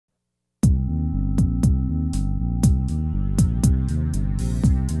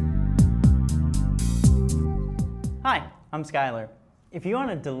Hi, I'm Skylar. If you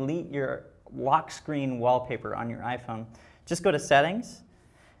want to delete your lock screen wallpaper on your iPhone, just go to Settings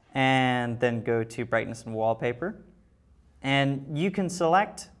and then go to Brightness and Wallpaper. And you can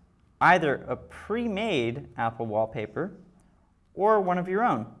select either a pre-made Apple wallpaper or one of your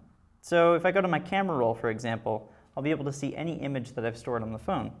own. So if I go to my camera roll, for example, I'll be able to see any image that I've stored on the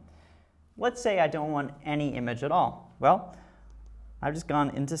phone. Let's say I don't want any image at all. Well, I've just gone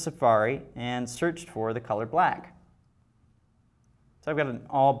into Safari and searched for the color black. So I've got an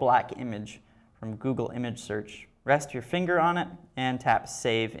all black image from Google Image Search. Rest your finger on it and tap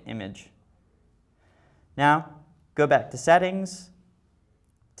Save Image. Now, go back to Settings,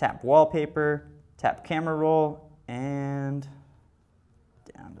 tap Wallpaper, tap Camera Roll, and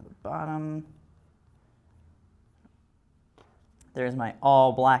down to the bottom. There's my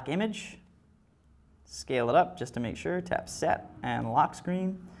all black image. Scale it up just to make sure. Tap Set and Lock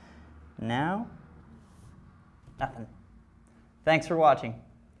Screen. Now, nothing. Thanks for watching.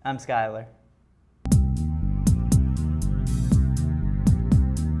 I'm Skylar.